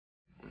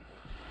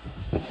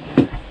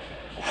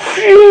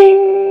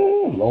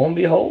Shing! Lo and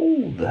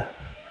behold,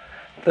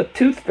 the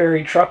Tooth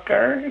Fairy truck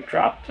car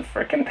dropped a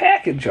frickin'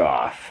 package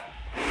off.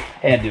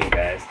 Had to do it,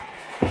 guys.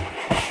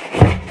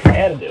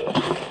 Had to do it.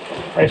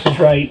 Price was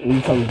right, and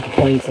we come to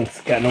complain since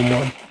it's got no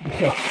more,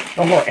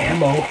 no more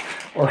ammo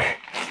or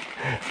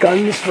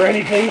guns for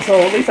anything. So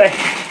at least I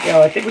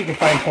think we can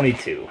find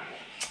 22.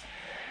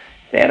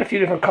 They had a few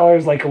different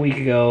colors like a week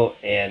ago,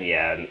 and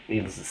yeah,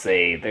 needless to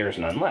say, there's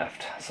none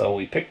left. So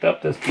we picked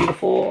up this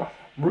beautiful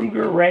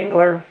Ruger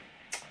Wrangler,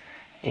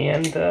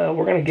 and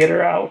we're gonna get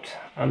her out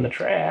on the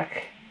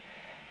track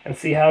and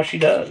see how she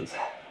does.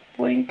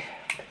 Blink.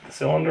 Take the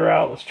cylinder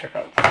out. Let's check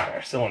out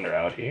our cylinder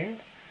out here.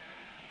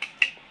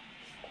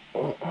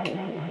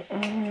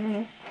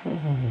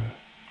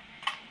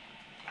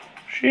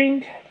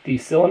 Shink.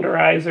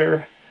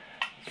 Decylinderizer.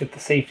 Get the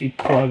safety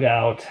plug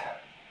out.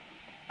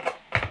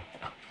 I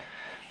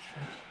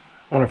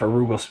wonder if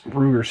a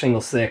Ruger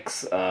single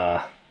 6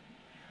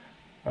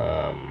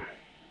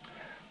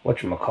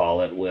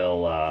 whatchamacallit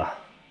will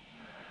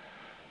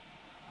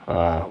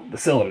the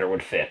cylinder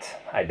would fit.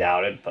 I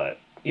doubt it, but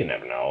you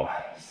never know.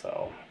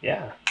 So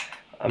yeah,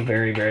 I'm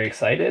very, very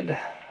excited.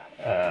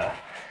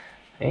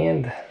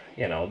 And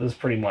you know, this is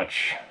pretty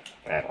much,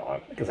 I don't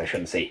know, because I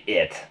shouldn't say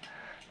it,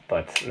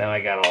 but now I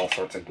got all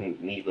sorts of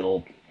neat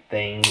little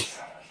things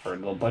for a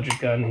little budget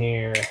gun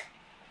here,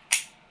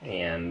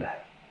 and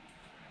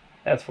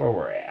that's where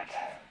we're at.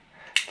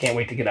 Can't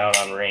wait to get out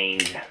on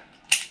range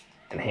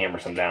and hammer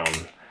some down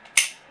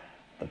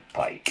the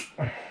pipe.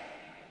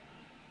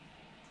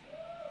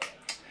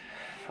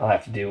 I'll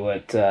have to do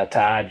what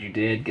Todd, you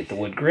did, get the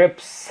wood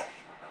grips.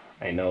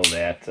 I know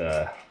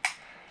that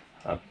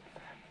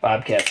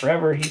Bobcat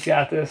Forever, he's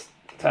got this.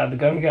 Todd the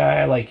gun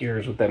guy, I like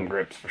yours with them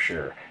grips for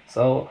sure.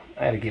 So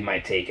I had to give my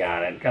take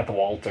on it. Got the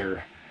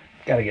Walter,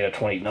 got to get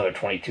another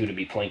 22 to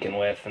be plinking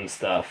with and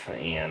stuff,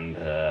 and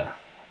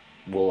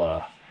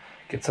we'll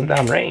get some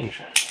down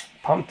range.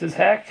 Pumped as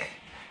heck.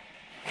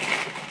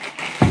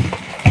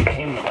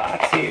 Came in the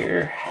box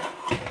here.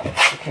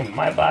 Came in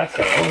my box,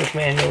 got owner's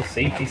manual,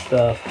 safety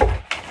stuff,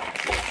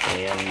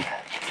 and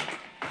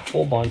a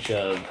whole bunch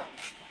of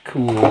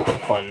cool,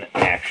 fun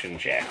Action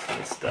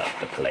Jackson stuff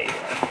to play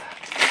with.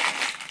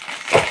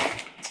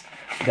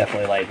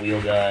 Definitely like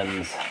wheel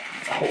guns.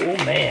 Oh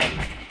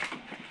man.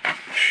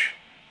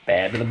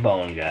 Bad to the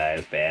bone,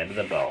 guys. Bad to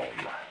the bone.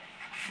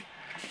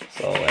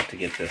 So I'll have to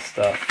get this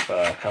stuff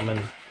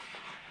coming.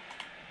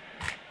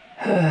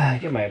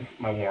 Get my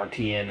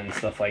warranty in and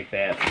stuff like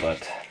that,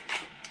 but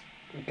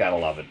gotta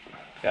love it.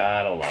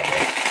 Gotta love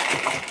it.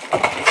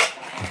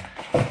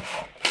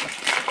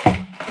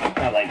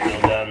 I like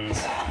wheel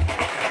guns.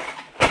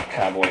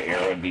 Cowboy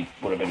era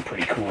would have been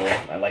pretty cool.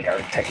 I like our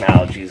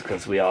technologies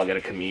because we all got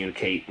to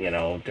communicate, you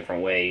know,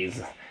 different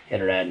ways,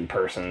 internet and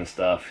person and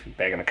stuff.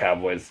 Back in the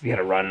Cowboys, you had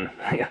to run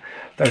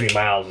 30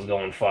 miles was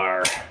going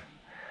far.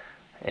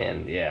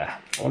 And yeah,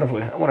 I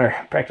want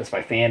to practice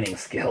my fanning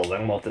skills. I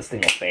don't know if this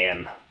thing will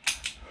fan.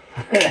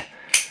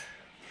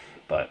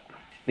 But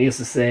needless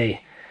to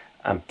say,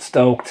 I'm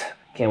stoked.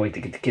 Can't wait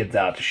to get the kids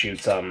out to shoot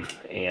some.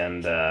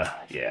 And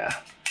yeah,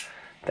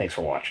 thanks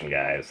for watching,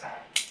 guys.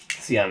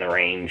 See you on the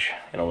range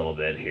in a little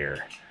bit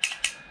here.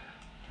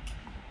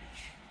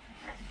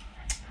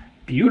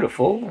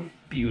 Beautiful,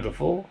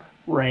 beautiful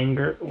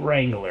Wrangler,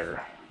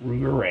 Ruger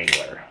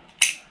Wrangler.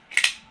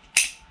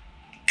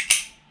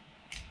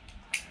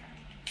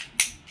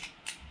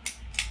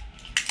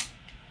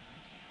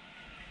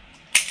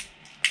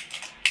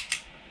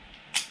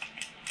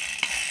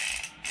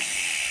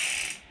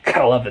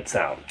 Gotta love that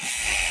sound.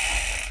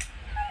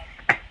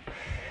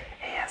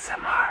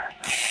 ASMR.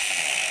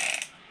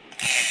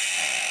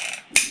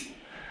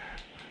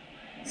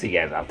 See you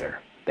guys out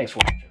there. Thanks for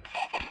watching.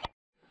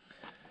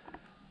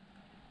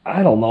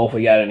 I don't know if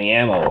we got any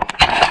ammo.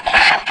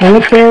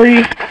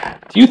 Military,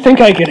 do you think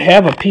I could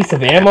have a piece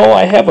of ammo?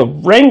 I have a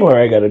Wrangler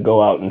I gotta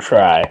go out and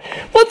try.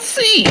 Let's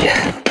see.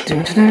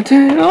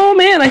 Oh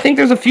man, I think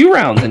there's a few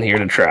rounds in here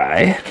to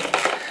try.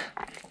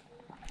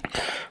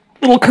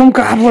 Little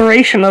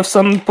conglomeration of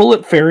some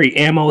Bullet Fairy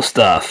ammo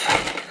stuff.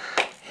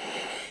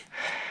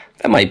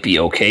 That might be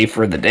okay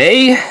for the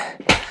day.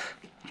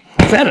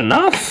 Is that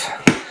enough?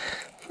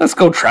 Let's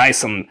go try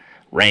some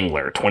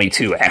Wrangler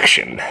 22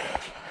 action.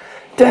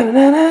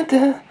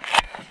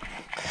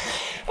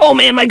 Oh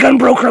man, my gun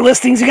broker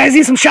listings. You guys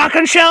need some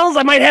shotgun shells?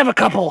 I might have a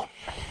couple.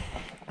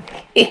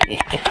 See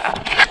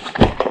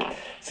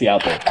you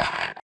out there.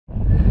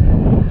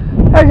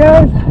 Hey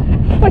guys,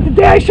 like the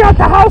day I shot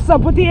the house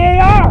up with the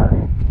AR.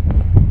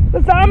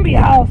 The zombie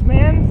house,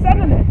 man.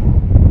 Sending it.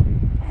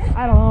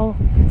 I don't know.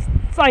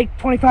 It's like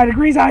 25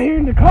 degrees out here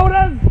in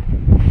Dakotas.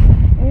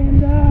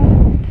 And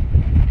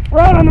we're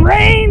out on the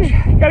range.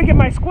 Gotta get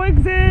my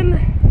squigs in.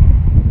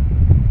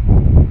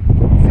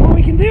 See what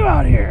we can do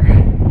out here.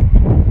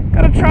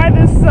 Gotta try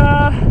this little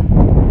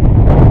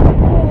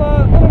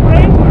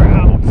Wrangler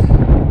out.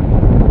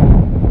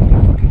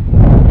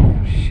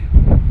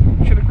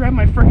 Should have grabbed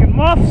my freaking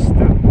muffs.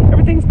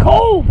 Everything's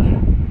cold.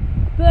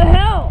 The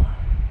hell?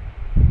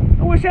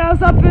 I wish I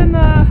was up in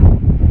a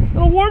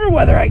little warmer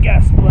weather, I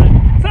guess, but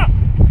what's up?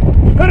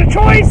 Good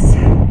choice.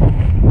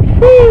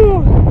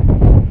 Woo!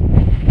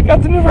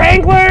 Got the new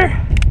Wrangler.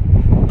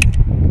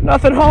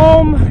 Nothing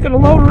home. Gonna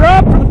load her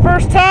up for the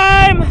first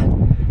time.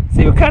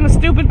 See what kind of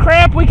stupid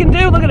crap we can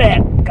do. Look at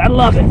that. Gotta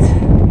love it.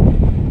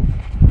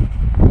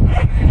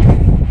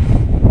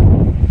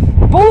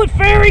 Bullet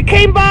Fairy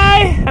came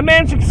by. I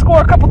managed to score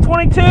a couple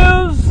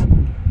 22s.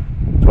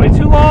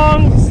 22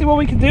 longs. Let's see what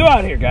we can do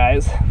out here,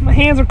 guys. My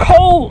hands are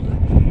cold.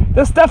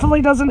 This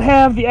definitely doesn't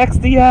have the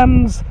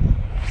XDM's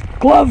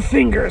glove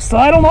fingers, so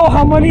I don't know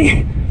how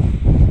many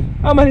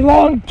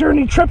long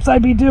journey trips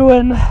I'd be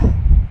doing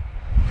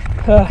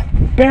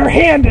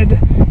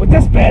barehanded with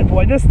this bad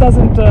boy. This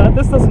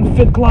doesn't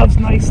fit gloves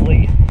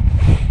nicely.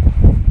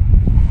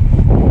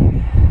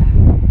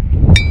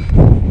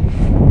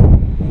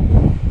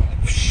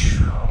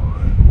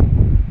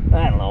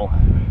 I don't know.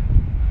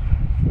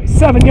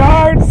 7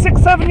 yards,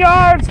 6-7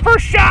 yards,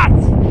 first shot.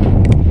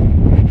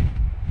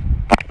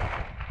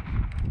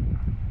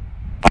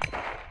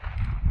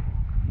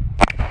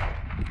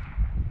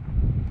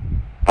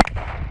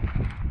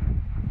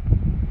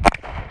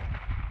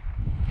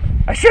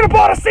 I should have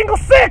bought a single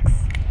 6!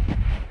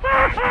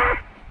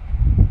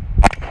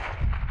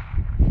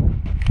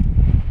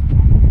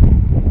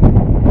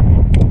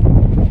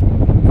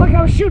 Like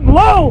I was shooting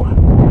low!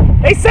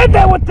 They said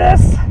that with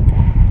this,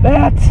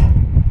 that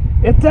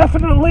it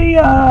definitely,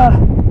 that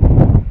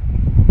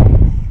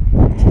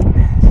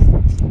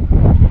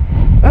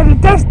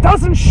it just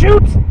doesn't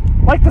shoot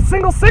like the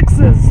single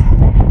 6s.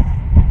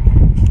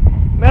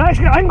 Man, I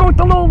can go with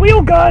the little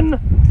wheel gun.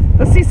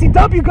 The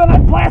CCW gun,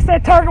 I'd blast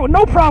that target with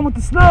no problem with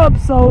the snub,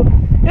 so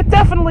it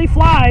definitely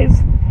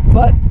flies.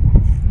 But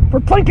for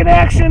plinking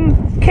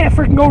action, can't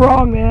freaking go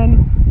wrong,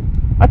 man.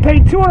 I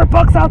paid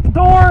 $200 out the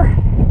door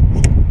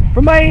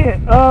from my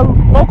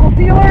local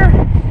dealer.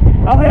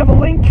 I'll have a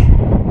link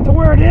to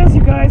where it is.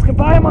 You guys can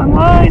buy them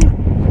online,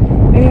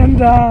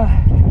 and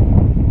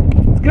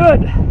it's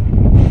good.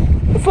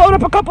 Let's load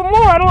up a couple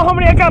more. I don't know how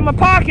many I got in my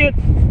pocket.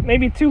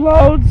 Maybe 2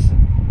 loads.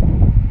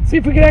 See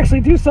if we can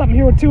actually do something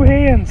here with 2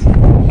 hands.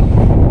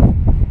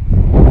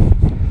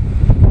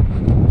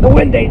 The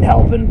wind ain't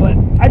helping, but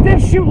I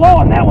did shoot low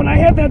on that one. I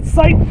had that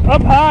sight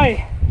up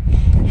high.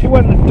 She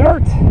went in the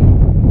dirt.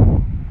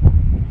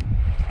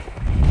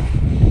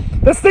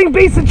 This thing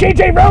beats the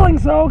JJ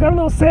Rellings, though. Got a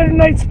little Saturday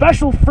Night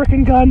Special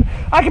frickin' gun.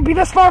 I can be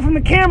this far from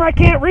the camera, I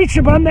can't reach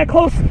it, but I'm that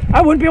close.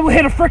 I wouldn't be able to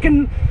hit a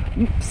frickin'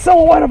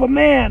 silhouette of a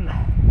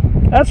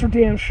man. That's for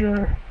damn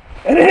sure.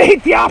 And it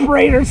ain't the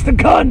operator, it's the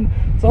gun.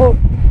 So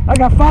I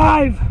got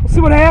 5. We'll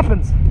see what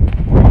happens.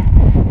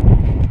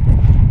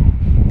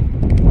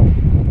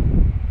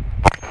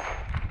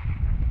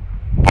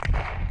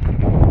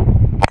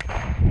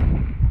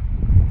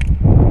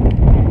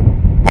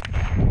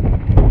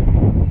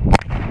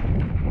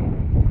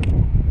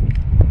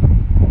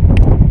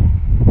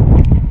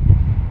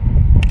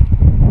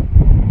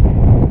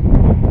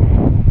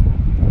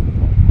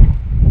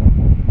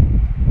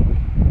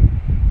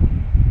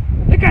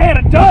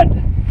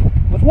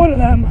 One of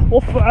them.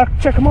 We'll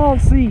check them all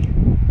and see.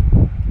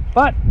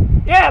 But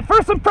yeah,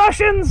 first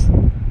impressions,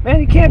 man,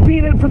 you can't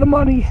beat it for the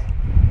money.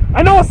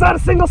 I know it's not a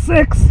single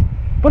 6,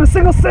 but a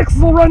single 6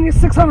 will run you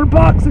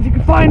 $600 if you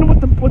can find them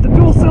with the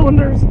dual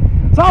cylinders.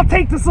 So I'll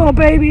take this little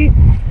baby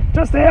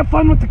just to have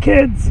fun with the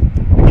kids.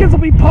 The kids will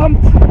be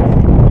pumped.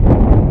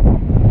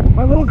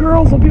 My little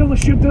girls will be able to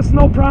shoot this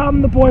no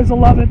problem. The boys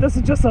will love it. This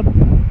is just a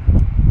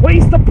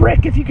waste of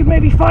brick if you can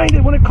maybe find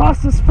it when it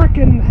costs us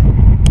frickin'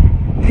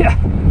 yeah,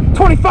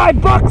 $25,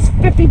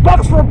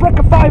 $50 for a brick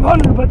of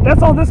 500, but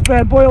that's all this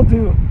bad boy will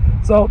do.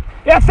 So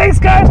yeah, thanks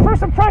guys.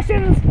 First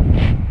impressions,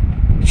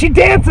 she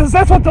dances.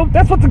 That's what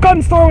the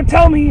gun store would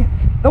tell me.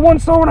 The one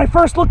store when I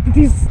first looked at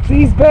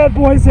these bad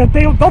boys, that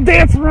they'll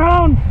dance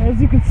around. As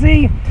you can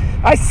see,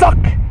 I suck,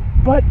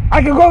 but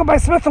I can go by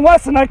Smith &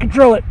 Wesson. I can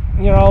drill it,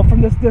 you know,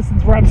 from this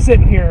distance where I'm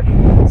sitting here.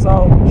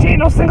 So she ain't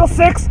no single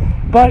 6,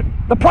 but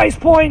the price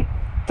point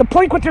to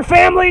plink with your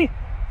family,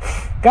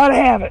 gotta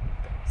have it.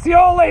 See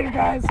y'all later,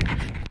 guys.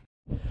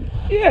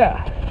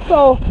 Yeah,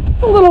 so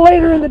a little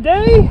later in the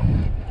day,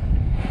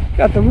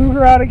 got the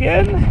Ruger out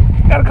again.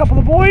 Got a couple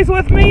of boys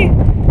with me.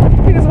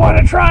 We just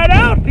wanted to try it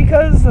out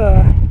because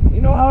you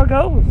know how it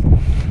goes.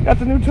 Got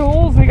the new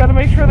tools, we got to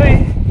make sure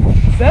they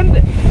send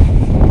it.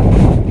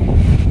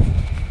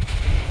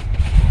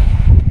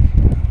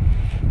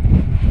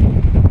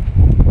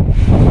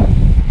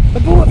 The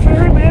Bullet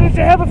Fairy managed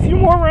to have a few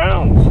more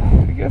rounds.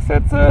 I guess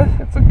that's a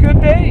good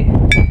day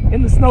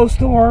in the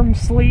snowstorm,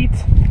 sleet.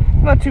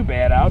 Not too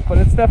bad out, but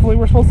it's definitely,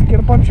 we're supposed to get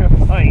a bunch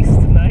of ice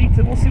tonight,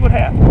 and we'll see what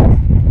happens.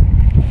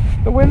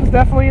 The wind's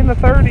definitely in the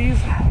 30s,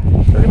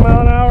 30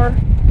 mile an hour,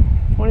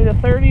 20 to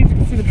 30s. You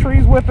can see the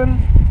trees whipping.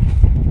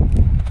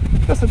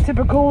 Just a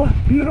typical,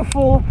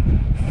 beautiful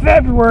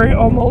February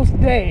almost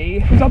day.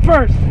 Who's up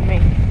first? Me.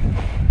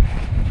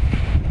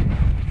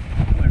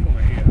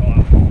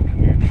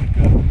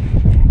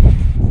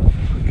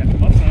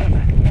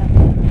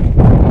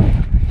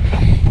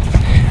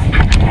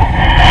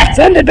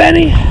 Send it,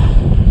 Benny!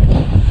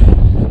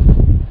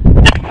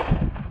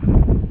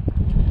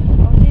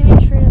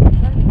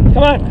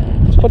 Come on!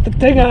 with the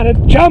thing on it.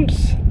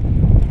 Jumps.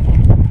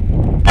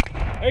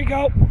 There you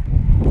go.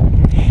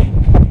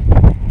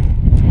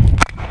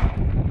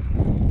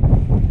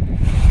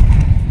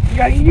 You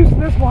gotta get used to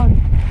this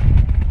one.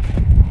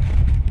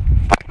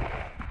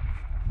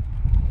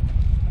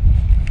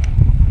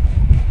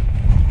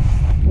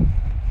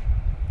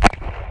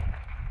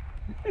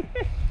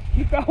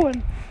 Keep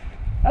going.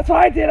 That's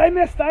what I did. I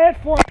missed. I had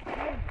 4.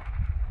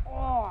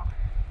 Oh,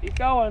 keep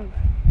going.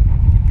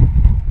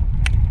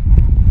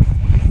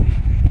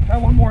 Try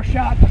one more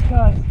shot just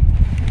cause.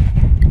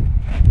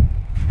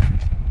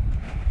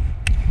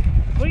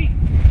 Sweet.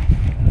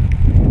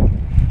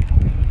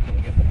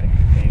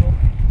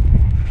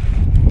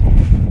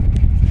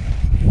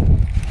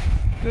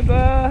 Good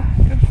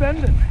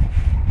sending.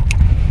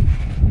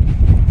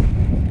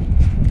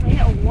 I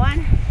got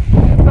 1.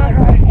 That's not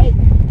right. 8.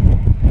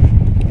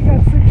 You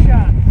got 6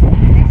 shots.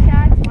 6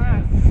 shots?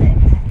 Wow, 6.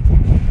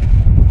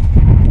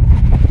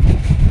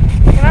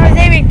 And I was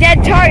aiming dead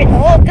target the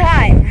whole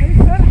time. They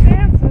set of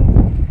dances.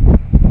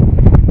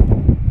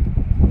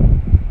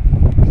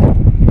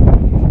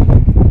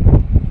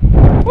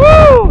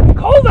 Woo! It's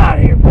cold out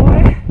here,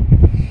 boy.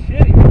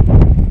 Shitty.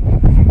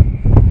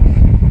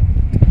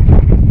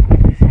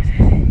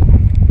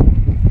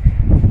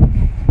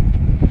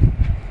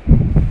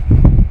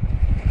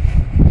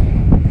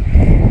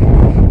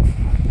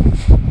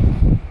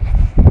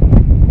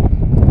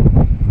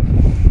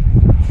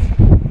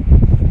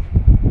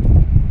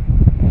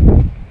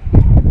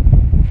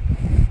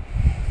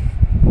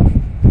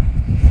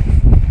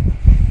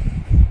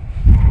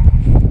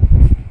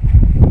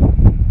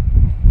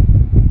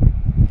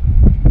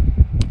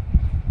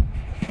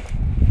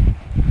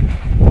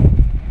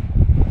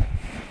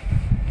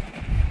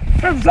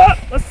 Thumbs up,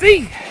 let's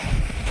see.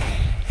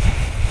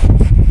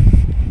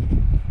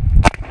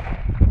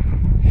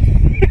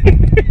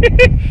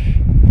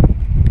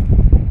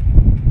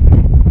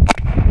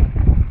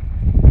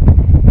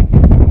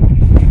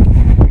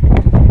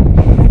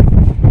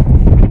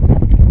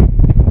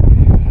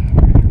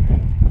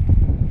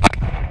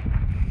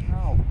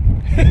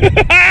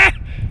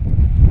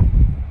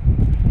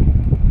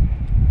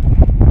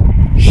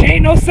 She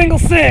ain't no single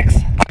 6.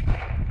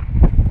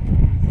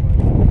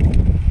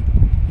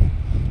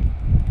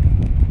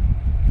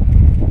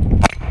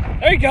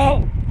 There you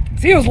go.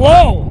 See, it was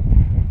low.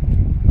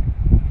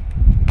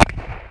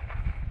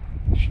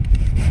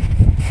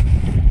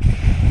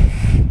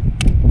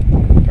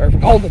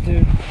 Perfect. Hold it,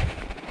 dude.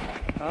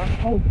 Huh?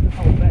 Hold it. Just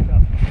hold it back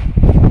up.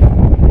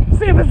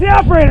 See if it's the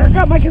operator.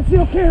 Got my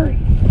concealed carry.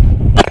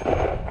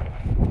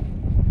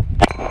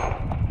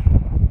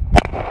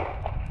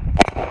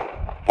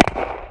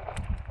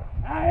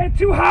 I hit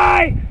too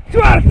high.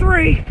 2 out of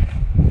 3.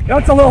 Yo,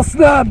 it's a little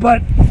snub,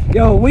 but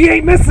yo, we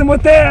ain't missing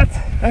with that.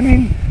 I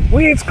mean,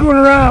 we ain't screwing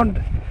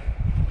around.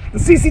 The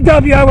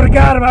CCW, I would have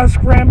got him. I was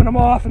scrambling him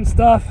off and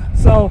stuff.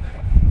 So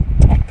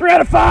 3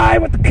 out of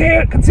 5 with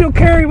the concealed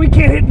carry. We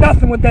can't hit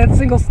nothing with that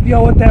single,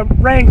 with that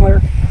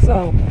Wrangler.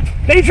 So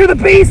nature of the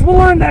beast. We'll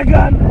learn that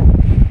gun.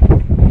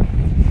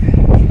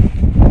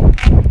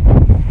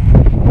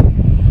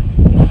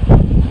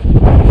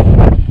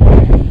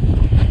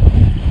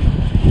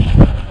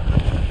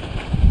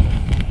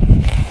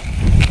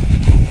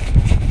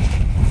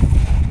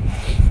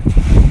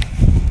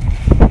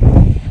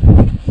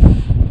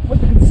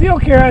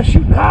 Here I was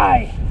shooting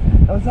high.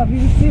 I was up, you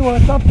can see when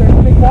it's up there,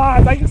 big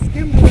wads. I just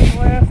skimmed it in the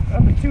last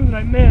of the 2 that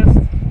I missed.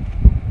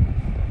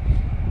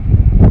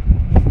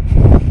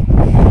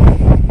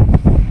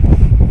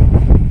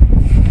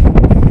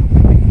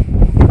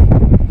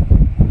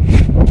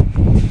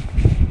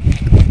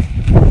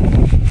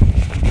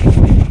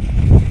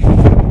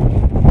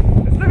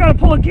 I still gotta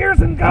pull a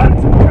gears and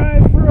guns and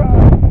drive for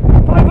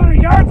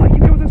 500 yards like you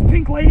did with this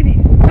pink lady.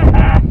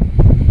 That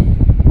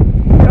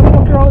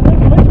little girl, my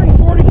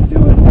 340 can do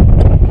it.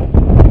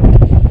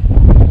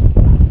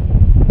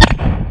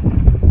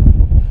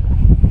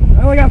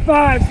 I only got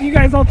 5, so you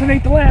guys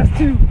alternate the last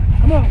 2.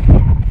 Come on.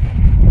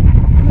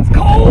 On this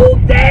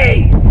cold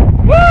day!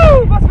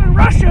 Woo! Must have been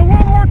Russia,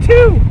 World War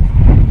II!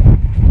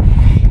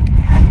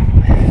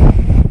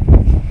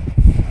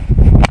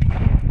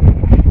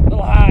 A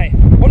little high.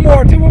 One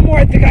more, do one more.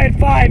 I think I had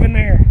 5 in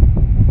there.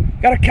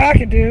 Gotta cock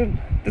it, dude.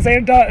 This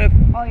ain't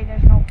done. Oh, yeah,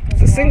 there's no.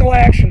 It's a single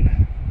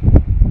action.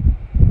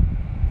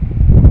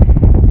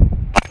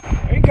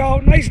 There you go.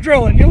 Nice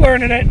drilling. You're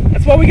learning it.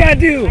 That's what we gotta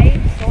do.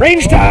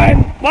 Range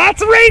time.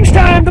 Lots of range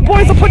time. The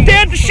boys will put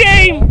Dad to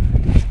shame.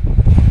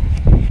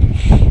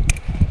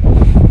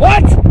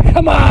 What?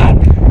 Come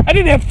on. I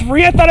didn't have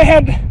 3. I thought I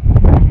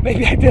had.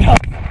 Maybe I did.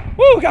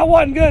 Woo, got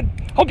 1. Good.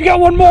 Hope you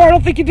got 1 more. I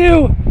don't think you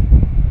do.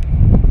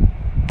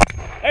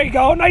 There you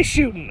go. Nice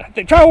shooting.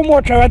 Try one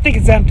more, Trevor. I think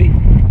it's empty.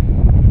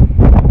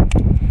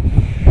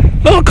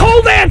 Little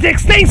cold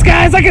antics. Thanks,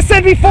 guys. Like I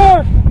said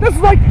before, this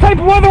is like the type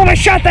of weather when I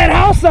shot that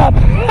house up.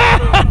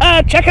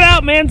 Check it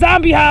out, man.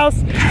 Zombie house.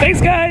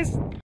 Thanks, guys.